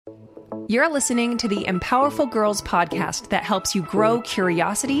You're listening to the Empowerful Girls podcast that helps you grow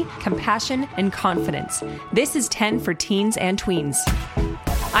curiosity, compassion, and confidence. This is 10 for teens and tweens.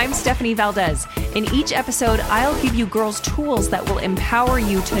 I'm Stephanie Valdez. In each episode, I'll give you girls tools that will empower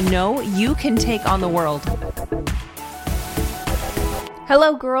you to know you can take on the world.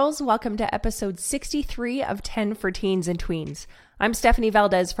 Hello, girls. Welcome to episode 63 of 10 for Teens and Tweens. I'm Stephanie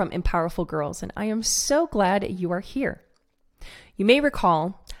Valdez from Empowerful Girls, and I am so glad you are here. You may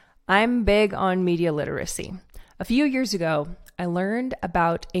recall, I'm big on media literacy. A few years ago, I learned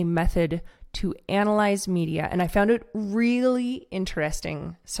about a method to analyze media, and I found it really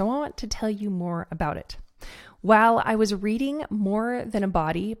interesting, so I want to tell you more about it. While I was reading More Than a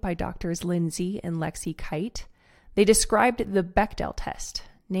Body by Drs. Lindsay and Lexi Kite, they described the Bechdel test,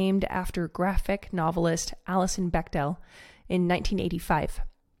 named after graphic novelist Alison Bechdel in 1985.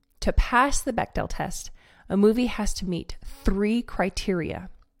 To pass the Bechdel test, a movie has to meet 3 criteria.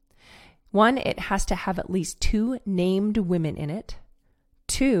 1, it has to have at least 2 named women in it.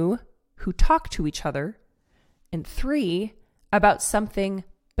 2, who talk to each other. And 3, about something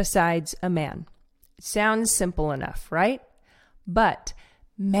besides a man. It sounds simple enough, right? But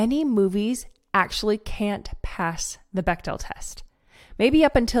many movies actually can't pass the Bechdel test. Maybe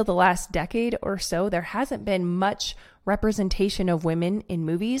up until the last decade or so, there hasn't been much representation of women in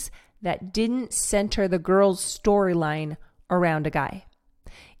movies that didn't center the girl's storyline around a guy.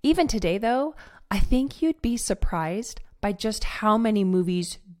 Even today, though, I think you'd be surprised by just how many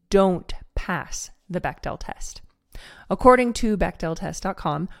movies don't pass the Bechdel test. According to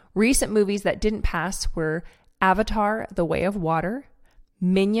BechdelTest.com, recent movies that didn't pass were Avatar: The Way of Water,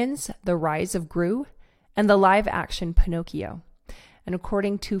 Minions: The Rise of Gru, and the live-action Pinocchio. And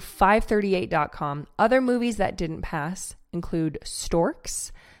according to 538.com, other movies that didn't pass include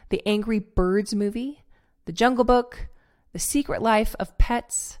Storks, the Angry Birds movie, The Jungle Book, The Secret Life of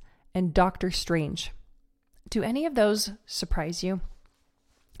Pets, and Doctor Strange. Do any of those surprise you?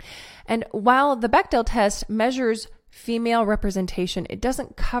 And while the Bechdel test measures female representation, it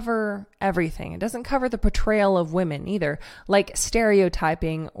doesn't cover everything. It doesn't cover the portrayal of women either, like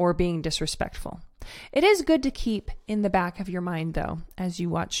stereotyping or being disrespectful. It is good to keep in the back of your mind, though, as you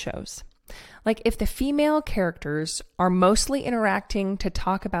watch shows. Like if the female characters are mostly interacting to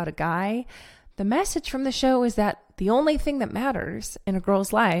talk about a guy, the message from the show is that the only thing that matters in a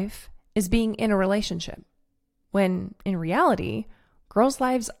girl's life is being in a relationship. When in reality, girls'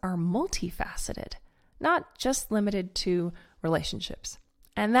 lives are multifaceted, not just limited to relationships.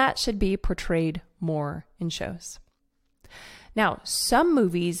 And that should be portrayed more in shows. Now, some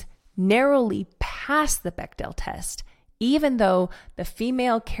movies narrowly pass the Bechdel test, even though the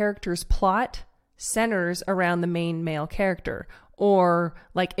female character's plot centers around the main male character. Or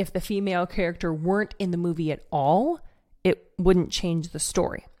like if the female character weren't in the movie at all, it wouldn't change the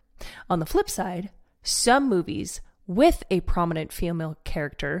story. On the flip side, some movies with a prominent female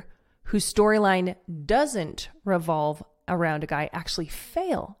character whose storyline doesn't revolve around a guy actually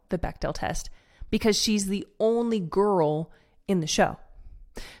fail the Bechdel test because she's the only girl in the show.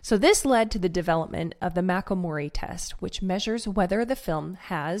 So this led to the development of the Makomori test, which measures whether the film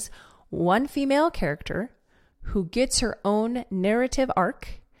has one female character who gets her own narrative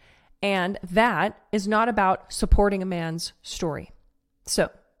arc, and that is not about supporting a man's story. So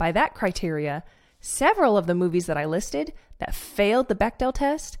by that criteria, several of the movies that I listed that failed the Bechdel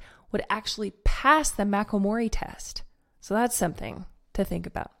test would actually pass the Makomori test. So that's something to think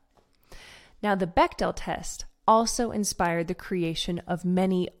about. Now, the Bechdel test also inspired the creation of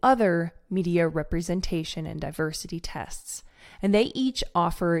many other media representation and diversity tests, and they each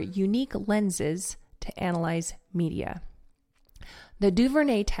offer unique lenses to analyze media. The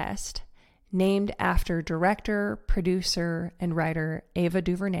DuVernay test, named after director, producer, and writer Ava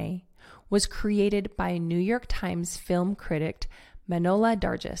DuVernay, was created by New York Times film critic Manohla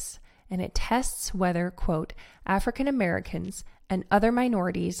Dargis, and it tests whether, quote, African Americans and other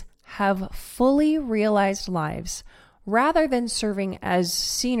minorities have fully realized lives rather than serving as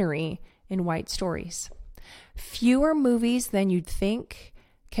scenery in white stories. Fewer movies than you'd think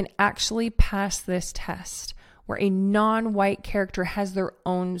can actually pass this test, where a non-white character has their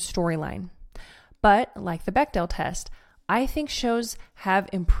own storyline. But like the Bechdel test, I think shows have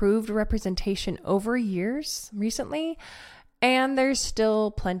improved representation over years recently, and there's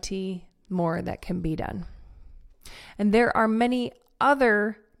still plenty more that can be done. And there are many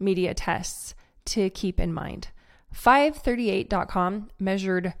other media tests to keep in mind. 538.com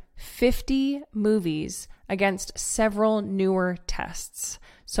measured 50 movies against several newer tests.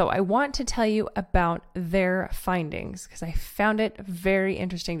 So I want to tell you about their findings because I found it very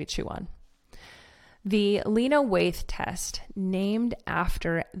interesting to chew on. The Lena Waithe test, named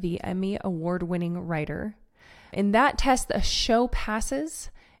after the Emmy Award-winning writer. In that test, the show passes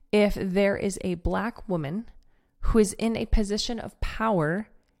if there is a Black woman who is in a position of power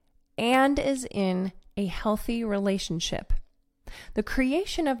and is in a healthy relationship. The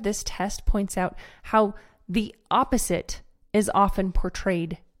creation of this test points out how the opposite is often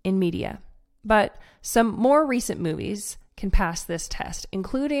portrayed in media. But some more recent movies can pass this test,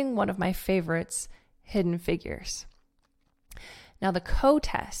 including one of my favorites, Hidden Figures. Now, the Coe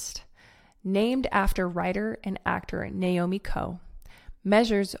test, named after writer and actor Naomi Coe,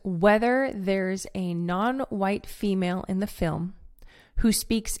 measures whether there's a non-white female in the film who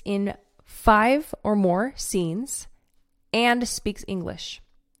speaks in 5 or more scenes and speaks English.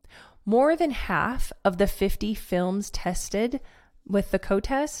 More than half of the 50 films tested with the Coe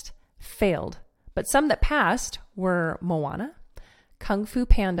test failed, but some that passed were Moana, Kung Fu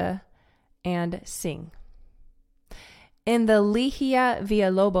Panda, and Sing. In the Ligia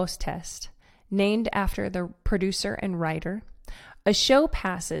Villalobos test, named after the producer and writer, a show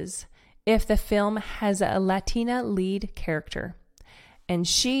passes if the film has a Latina lead character, and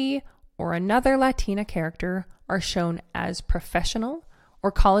she or another Latina character are shown as professional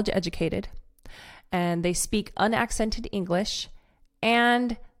or college educated, and they speak unaccented English,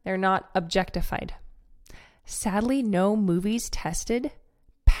 and they're not objectified. Sadly, no movies tested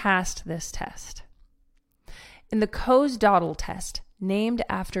passed this test. In the Coase-Dottle test, named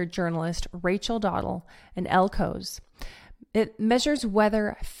after journalist Rachel Dottle and Elle Coase, it measures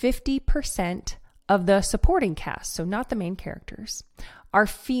whether 50% of the supporting cast, so not the main characters, are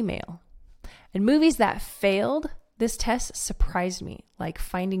female. And movies that failed this test surprised me, like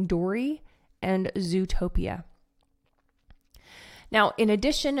Finding Dory and Zootopia. Now, in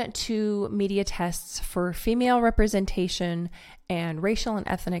addition to media tests for female representation and racial and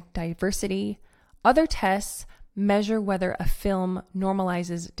ethnic diversity, other tests measure whether a film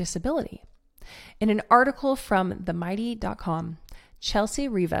normalizes disability. In an article from themighty.com, Chelsea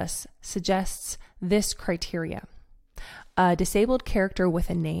Rivas suggests this criteria: a disabled character with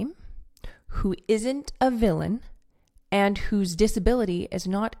a name, who isn't a villain, and whose disability is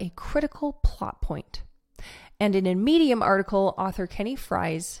not a critical plot point. And in a Medium article, author Kenny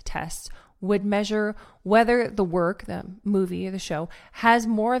Fry's tests would measure whether the work, the movie or the show, has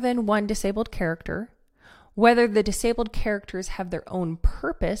more than one disabled character, whether the disabled characters have their own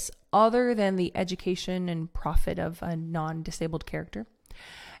purpose other than the education and profit of a non-disabled character,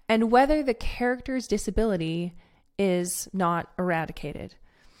 and whether the character's disability is not eradicated.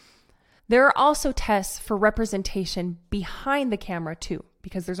 There are also tests for representation behind the camera too,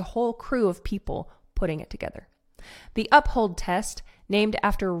 because there's a whole crew of people putting it together. The Uphold test, named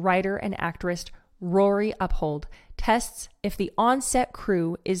after writer and actress Rory Uphold, tests if the on-set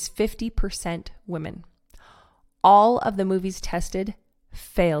crew is 50% women. All of the movies tested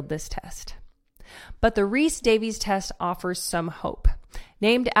failed this test. But the Rhys-Davies test offers some hope.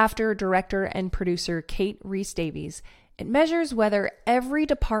 Named after director and producer Kate Rhys-Davies, it measures whether every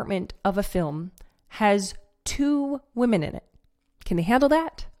department of a film has 2 women in it. Can they handle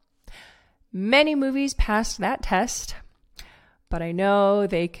that? Many movies passed that test, but I know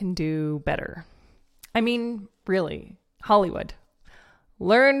they can do better. I mean, really, Hollywood.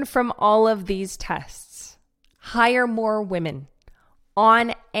 Learn from all of these tests. Hire more women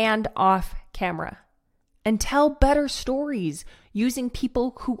on and off camera, and tell better stories using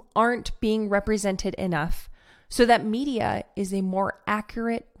people who aren't being represented enough so that media is a more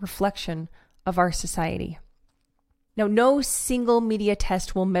accurate reflection of our society. Now, no single media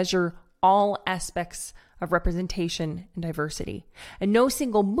test will measure all aspects of representation and diversity, and no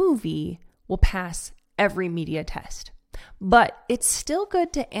single movie will pass every media test. But it's still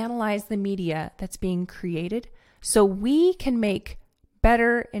good to analyze the media that's being created so we can make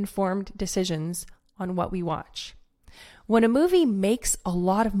better informed decisions on what we watch. When a movie makes a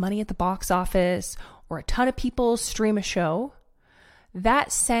lot of money at the box office or a ton of people stream a show,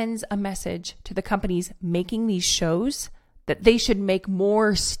 that sends a message to the companies making these shows that they should make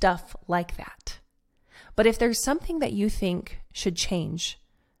more stuff like that. But if there's something that you think should change,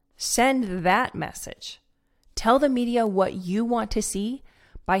 send that message. Tell the media what you want to see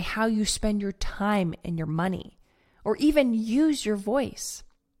by how you spend your time and your money, or even use your voice.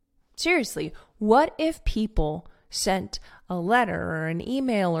 Seriously, what if people sent a letter or an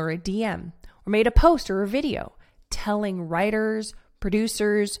email or a DM or made a post or a video telling writers,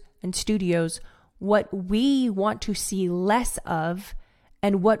 producers, and studios what we want to see less of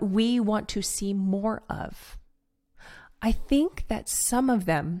and what we want to see more of? I think that some of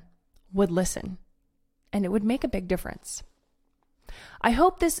them would listen, and it would make a big difference. I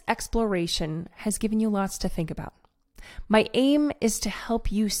hope this exploration has given you lots to think about. My aim is to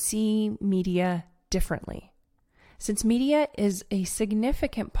help you see media differently. Since media is a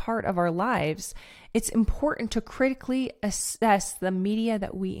significant part of our lives, it's important to critically assess the media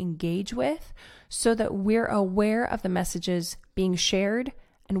that we engage with so that we're aware of the messages being shared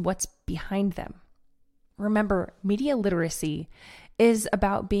and what's behind them. Remember, media literacy is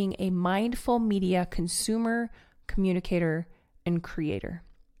about being a mindful media consumer, communicator, and creator.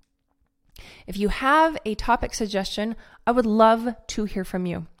 If you have a topic suggestion, I would love to hear from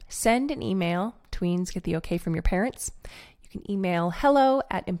you. Send an email. Tweens get the okay from your parents. You can email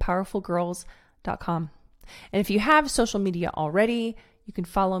hello@empowerfulgirls.com. And if you have social media already, you can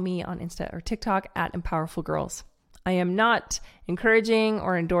follow me on Insta or TikTok @empowerfulgirls. I am not encouraging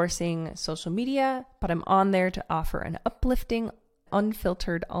or endorsing social media, but I'm on there to offer an uplifting,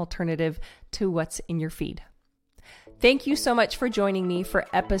 unfiltered alternative to what's in your feed. Thank you so much for joining me for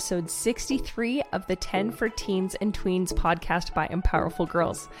episode 63 of the 10 for Teens and Tweens podcast by Empowerful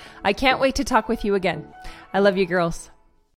Girls. I can't wait to talk with you again. I love you, girls.